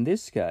 In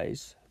this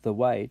case, the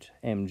weight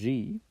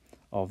mg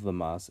of the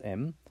mass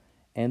m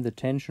and the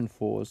tension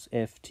force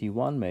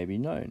Ft1 may be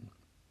known.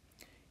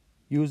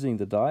 Using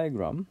the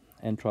diagram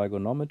and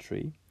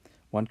trigonometry,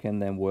 one can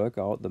then work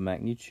out the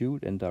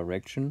magnitude and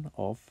direction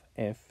of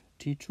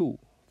Ft2,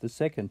 the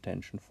second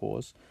tension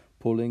force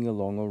pulling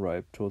along a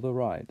rope to the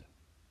right.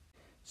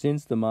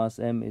 Since the mass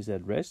m is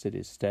at rest, it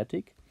is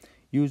static.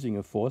 Using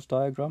a force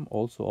diagram,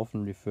 also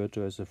often referred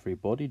to as a free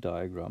body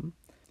diagram,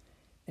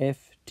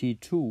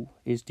 Ft2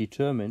 is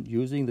determined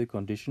using the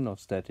condition of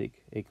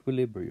static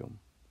equilibrium.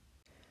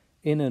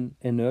 In an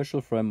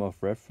inertial frame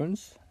of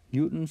reference,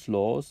 Newton's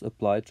laws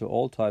apply to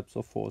all types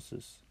of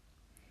forces.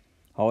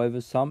 However,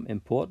 some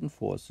important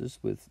forces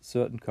with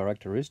certain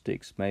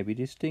characteristics may be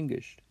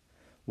distinguished.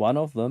 One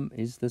of them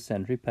is the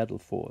centripetal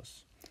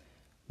force,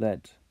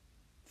 that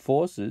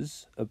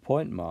forces a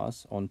point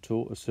mass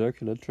onto a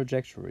circular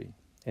trajectory,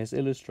 as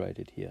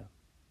illustrated here.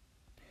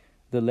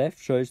 The left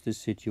shows this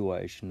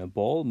situation. A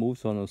ball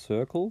moves on a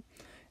circle,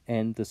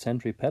 and the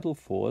centripetal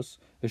force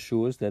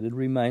assures that it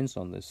remains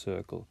on this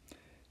circle.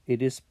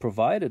 It is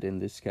provided in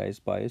this case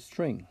by a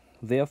string.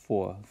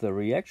 Therefore, the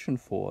reaction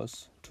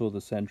force to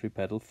the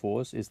centripetal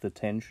force is the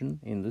tension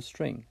in the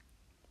string.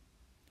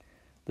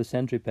 The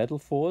centripetal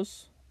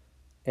force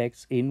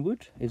acts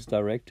inward, is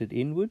directed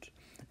inward,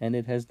 and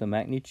it has the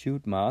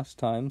magnitude mass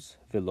times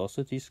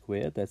velocity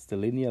squared, that's the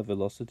linear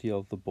velocity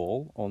of the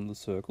ball on the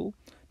circle,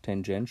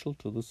 tangential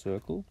to the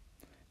circle,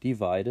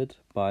 divided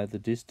by the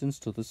distance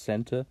to the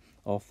center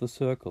of the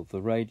circle,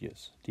 the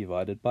radius,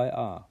 divided by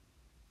r.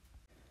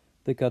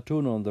 The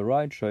cartoon on the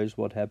right shows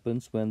what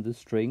happens when the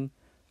string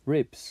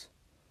rips.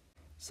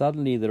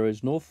 Suddenly there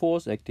is no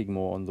force acting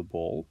more on the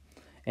ball,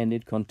 and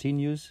it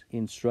continues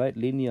in straight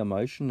linear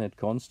motion at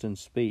constant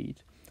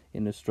speed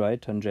in a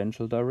straight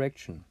tangential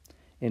direction,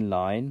 in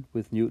line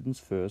with Newton's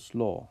first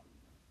law.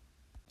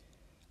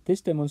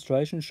 This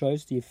demonstration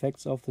shows the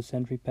effects of the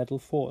centripetal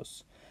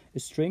force. A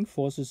string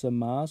forces a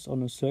mass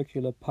on a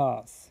circular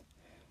path.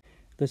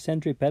 The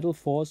centripetal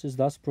force is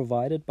thus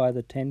provided by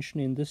the tension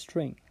in the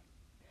string.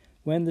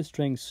 When the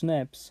string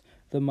snaps,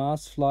 the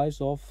mass flies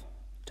off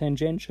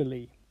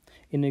tangentially,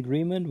 in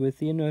agreement with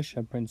the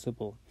inertia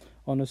principle,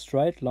 on a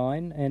straight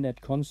line and at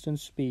constant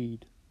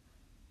speed.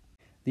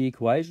 The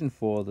equation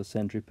for the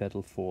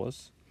centripetal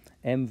force,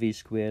 mv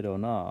squared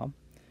on r,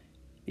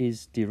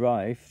 is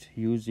derived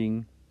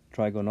using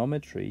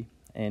trigonometry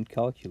and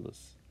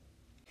calculus.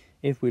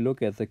 If we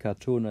look at the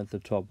cartoon at the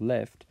top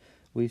left,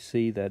 we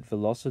see that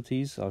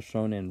velocities are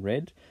shown in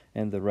red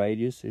and the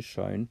radius is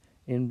shown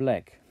in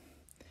black.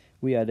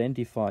 We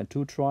identify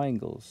two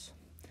triangles.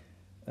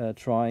 A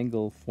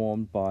triangle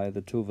formed by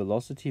the two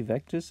velocity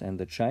vectors and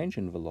the change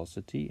in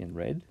velocity in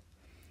red,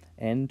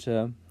 and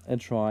a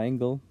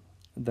triangle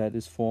that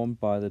is formed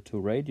by the two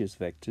radius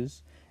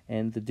vectors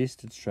and the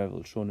distance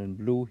traveled, shown in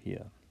blue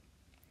here.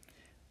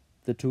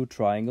 The two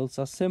triangles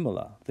are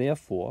similar,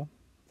 therefore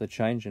the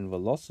change in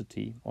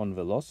velocity on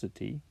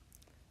velocity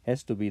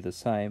has to be the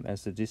same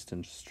as the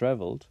distance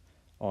traveled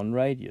on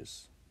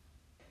radius.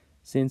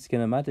 Since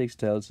kinematics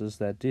tells us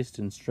that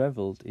distance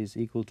traveled is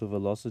equal to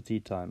velocity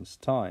times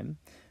time,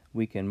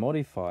 we can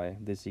modify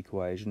this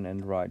equation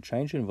and write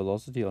change in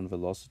velocity on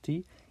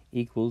velocity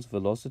equals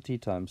velocity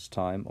times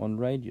time on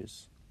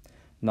radius.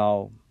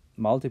 Now,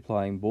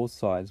 multiplying both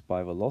sides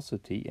by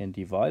velocity and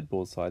divide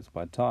both sides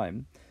by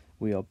time,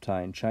 we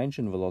obtain change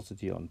in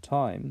velocity on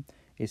time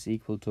is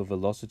equal to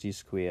velocity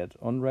squared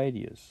on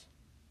radius.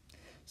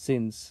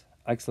 Since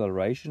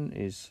acceleration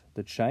is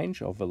the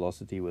change of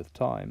velocity with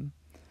time,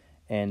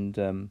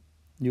 and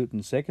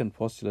Newton's second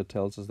postulate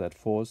tells us that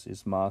force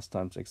is mass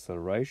times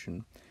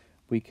acceleration,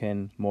 we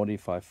can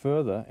modify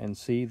further and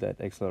see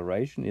that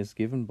acceleration is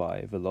given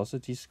by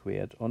velocity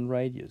squared on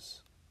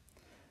radius.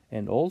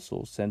 And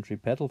also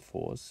centripetal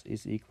force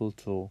is equal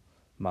to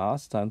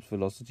mass times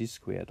velocity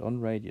squared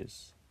on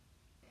radius.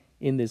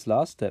 In this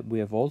last step we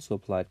have also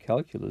applied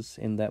calculus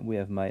in that we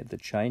have made the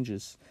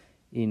changes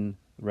in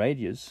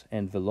radius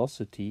and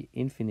velocity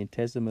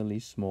infinitesimally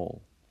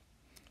small,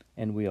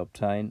 and we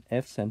obtain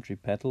F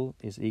centripetal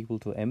is equal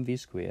to mv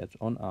squared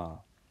on r.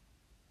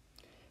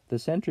 The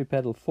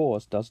centripetal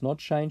force does not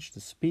change the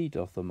speed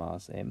of the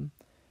mass m,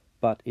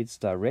 but its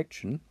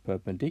direction,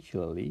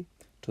 perpendicularly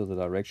to the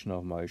direction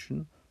of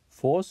motion,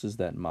 forces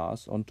that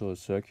mass onto a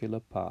circular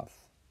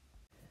path.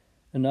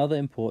 Another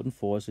important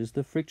force is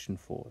the friction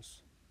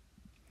force.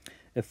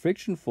 A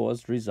friction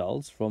force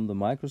results from the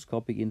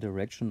microscopic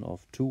interaction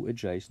of two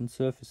adjacent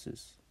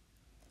surfaces.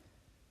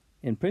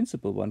 In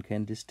principle, one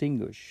can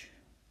distinguish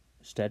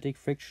static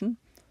friction,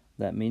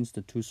 that means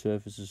the two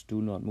surfaces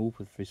do not move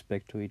with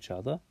respect to each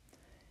other,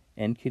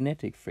 and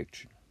kinetic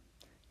friction.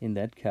 In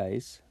that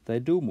case, they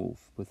do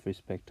move with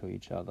respect to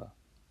each other.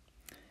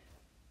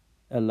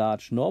 A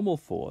large normal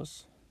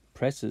force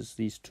presses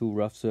these two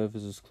rough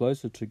surfaces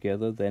closer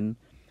together than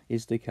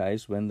is the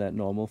case when that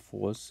normal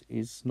force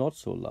is not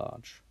so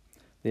large.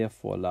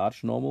 Therefore,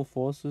 large normal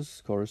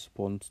forces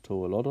correspond to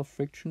a lot of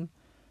friction,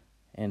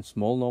 and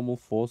small normal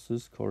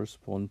forces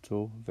correspond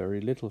to very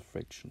little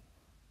friction.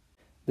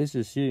 This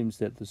assumes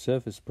that the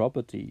surface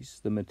properties,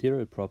 the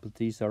material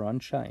properties, are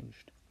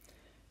unchanged.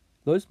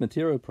 Those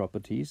material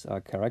properties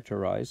are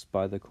characterized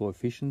by the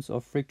coefficients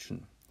of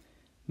friction,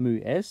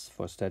 μs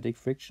for static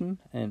friction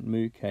and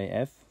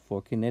μkf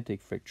for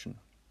kinetic friction.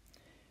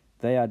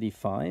 They are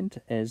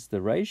defined as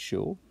the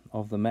ratio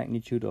of the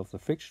magnitude of the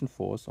friction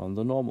force on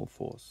the normal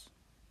force.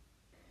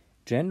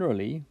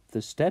 Generally,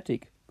 the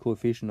static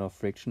coefficient of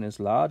friction is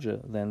larger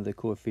than the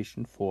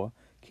coefficient for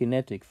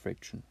kinetic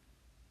friction.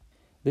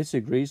 This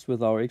agrees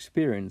with our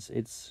experience.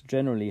 It's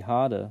generally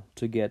harder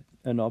to get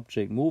an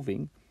object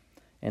moving,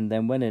 and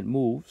then when it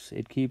moves,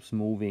 it keeps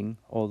moving,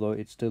 although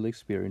it still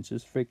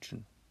experiences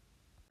friction.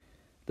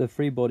 The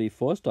free body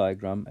force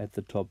diagram at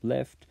the top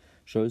left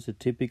shows a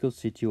typical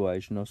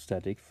situation of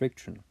static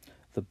friction.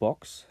 The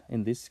box,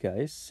 in this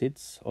case,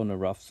 sits on a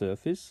rough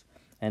surface,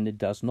 and it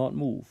does not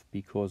move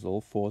because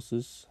all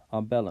forces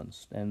are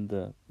balanced and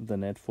the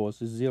net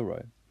force is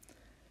zero.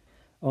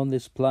 On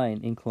this plane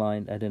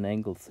inclined at an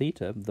angle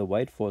theta, the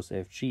weight force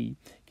Fg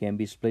can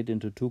be split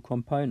into two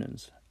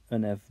components,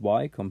 an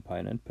Fy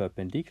component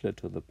perpendicular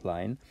to the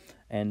plane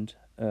and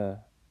a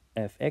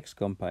Fx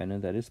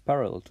component that is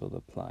parallel to the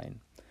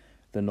plane.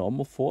 The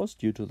normal force,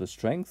 due to the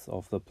strength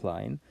of the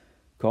plane,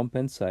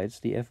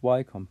 compensates the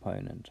Fy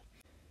component.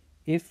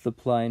 If the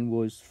plane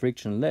was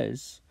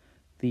frictionless,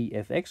 the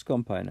Fx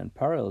component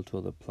parallel to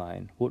the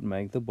plane would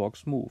make the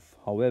box move.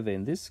 However,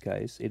 in this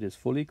case, it is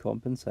fully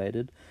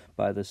compensated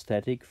by the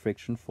static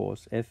friction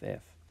force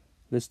Ff.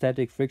 The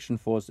static friction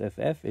force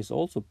Ff is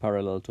also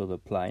parallel to the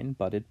plane,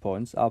 but it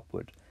points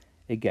upward,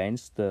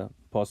 against the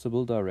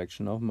possible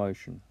direction of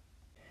motion.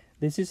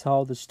 This is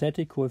how the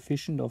static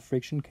coefficient of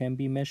friction can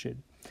be measured.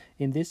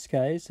 In this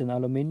case, an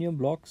aluminium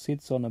block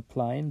sits on a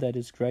plane that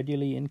is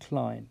gradually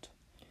inclined.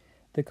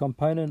 The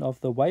component of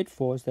the weight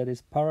force that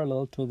is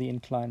parallel to the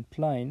inclined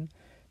plane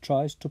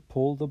tries to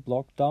pull the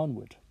block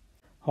downward.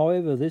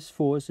 However, this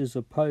force is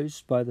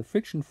opposed by the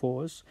friction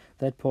force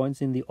that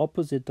points in the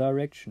opposite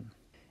direction.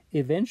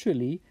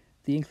 Eventually,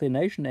 the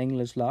inclination angle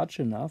is large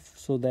enough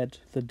so that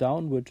the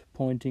downward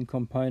pointing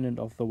component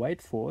of the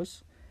weight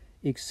force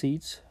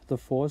exceeds the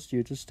force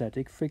due to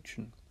static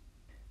friction.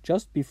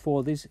 Just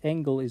before this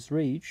angle is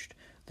reached,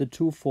 the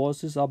two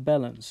forces are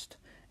balanced,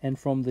 and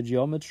from the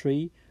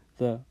geometry,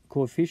 the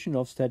coefficient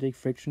of static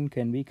friction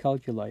can be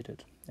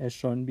calculated, as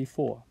shown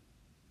before.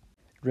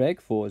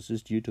 Drag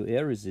forces due to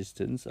air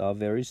resistance are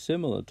very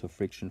similar to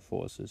friction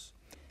forces.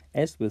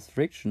 As with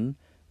friction,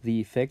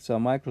 the effects are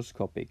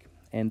microscopic,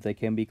 and they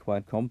can be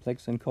quite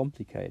complex and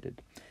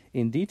complicated.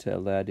 In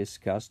detail, they are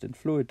discussed in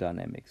fluid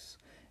dynamics,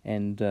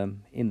 and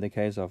in the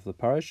case of the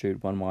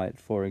parachute, one might,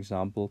 for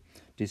example,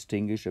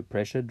 distinguish a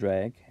pressure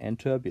drag and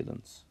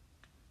turbulence.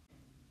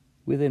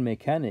 Within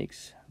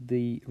mechanics,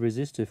 the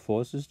resistive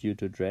forces due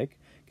to drag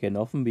can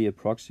often be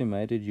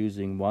approximated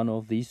using one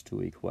of these two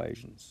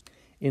equations.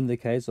 In the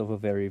case of a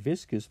very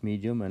viscous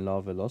medium and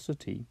low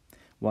velocity,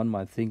 one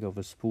might think of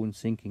a spoon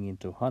sinking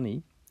into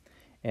honey.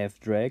 F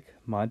drag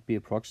might be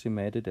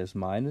approximated as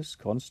minus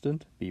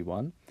constant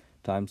b1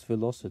 times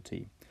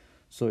velocity.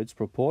 So it's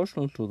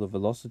proportional to the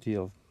velocity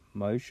of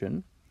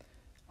motion,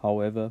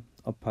 however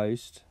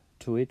opposed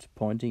to it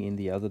pointing in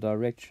the other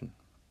direction.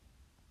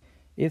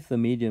 If the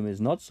medium is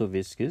not so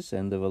viscous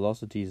and the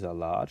velocities are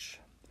large,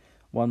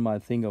 one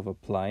might think of a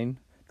plane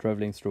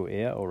traveling through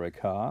air or a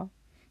car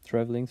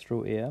traveling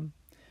through air.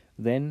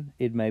 then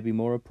it may be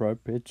more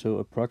appropriate to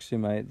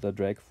approximate the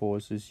drag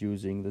forces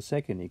using the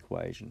second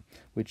equation,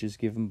 which is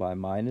given by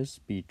minus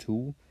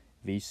b2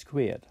 v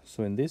squared.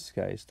 So in this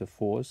case, the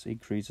force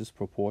increases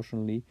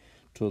proportionally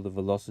to the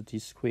velocity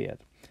squared,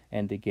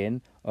 and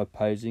again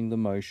opposing the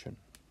motion.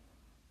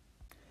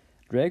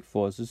 Drag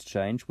forces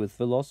change with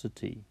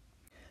velocity.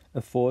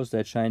 A force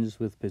that changes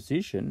with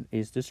position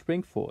is the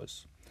spring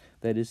force,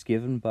 that is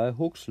given by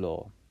Hooke's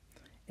law.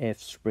 F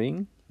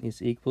spring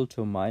is equal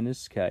to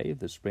minus k,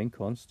 the spring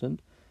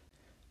constant,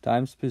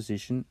 times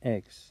position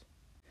x.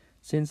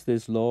 Since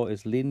this law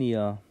is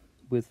linear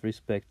with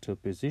respect to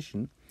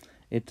position,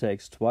 it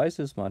takes twice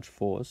as much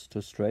force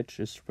to stretch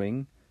a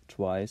spring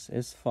twice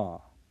as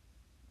far.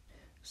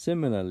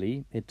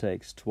 Similarly, it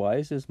takes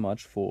twice as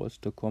much force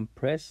to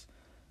compress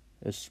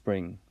a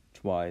spring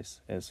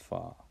twice as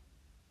far.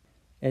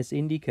 As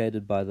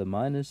indicated by the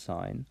minus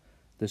sign,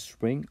 the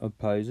spring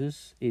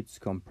opposes its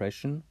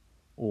compression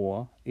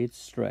or its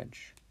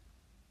stretch.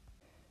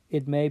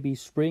 It may be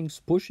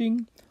springs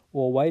pushing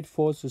or weight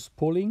forces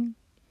pulling.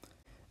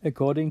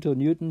 According to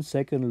Newton's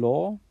second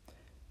law,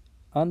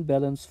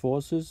 unbalanced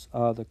forces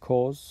are the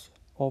cause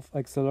of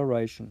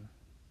acceleration.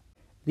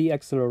 The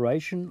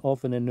acceleration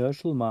of an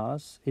inertial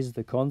mass is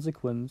the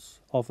consequence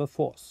of a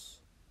force.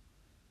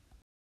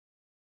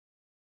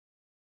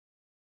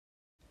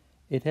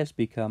 It has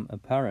become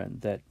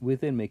apparent that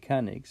within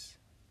mechanics,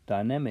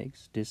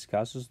 dynamics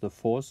discusses the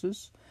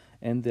forces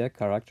and their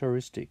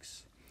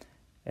characteristics,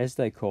 as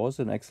they cause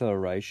an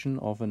acceleration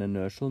of an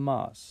inertial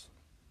mass,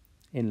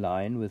 in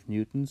line with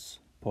Newton's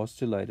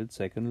postulated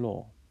second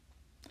law,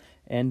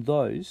 and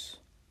those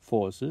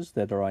forces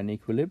that are in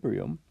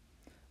equilibrium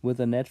with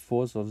a net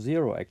force of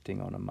zero acting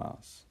on a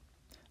mass,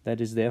 that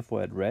is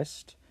therefore at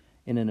rest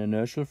in an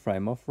inertial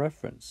frame of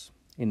reference,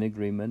 in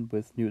agreement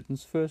with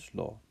Newton's first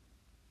law.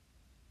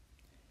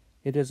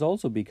 It has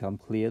also become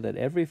clear that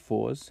every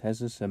force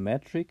has a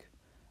symmetric,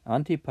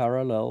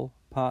 antiparallel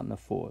partner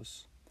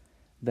force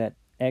that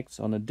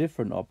acts on a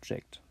different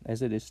object,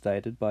 as it is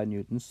stated by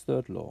Newton's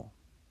third law.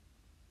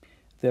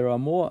 There are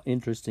more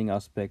interesting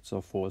aspects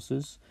of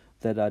forces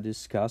that are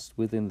discussed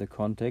within the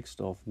context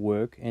of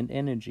work and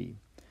energy,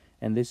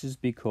 and this is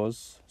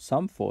because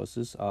some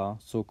forces are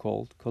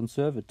so-called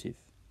conservative,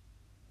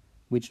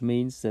 which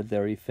means that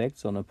their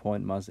effects on a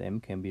point mass m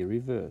can be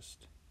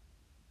reversed.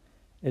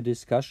 A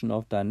discussion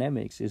of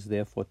dynamics is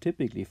therefore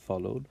typically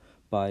followed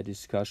by a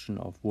discussion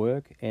of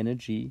work,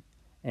 energy,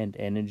 and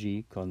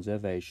energy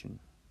conservation.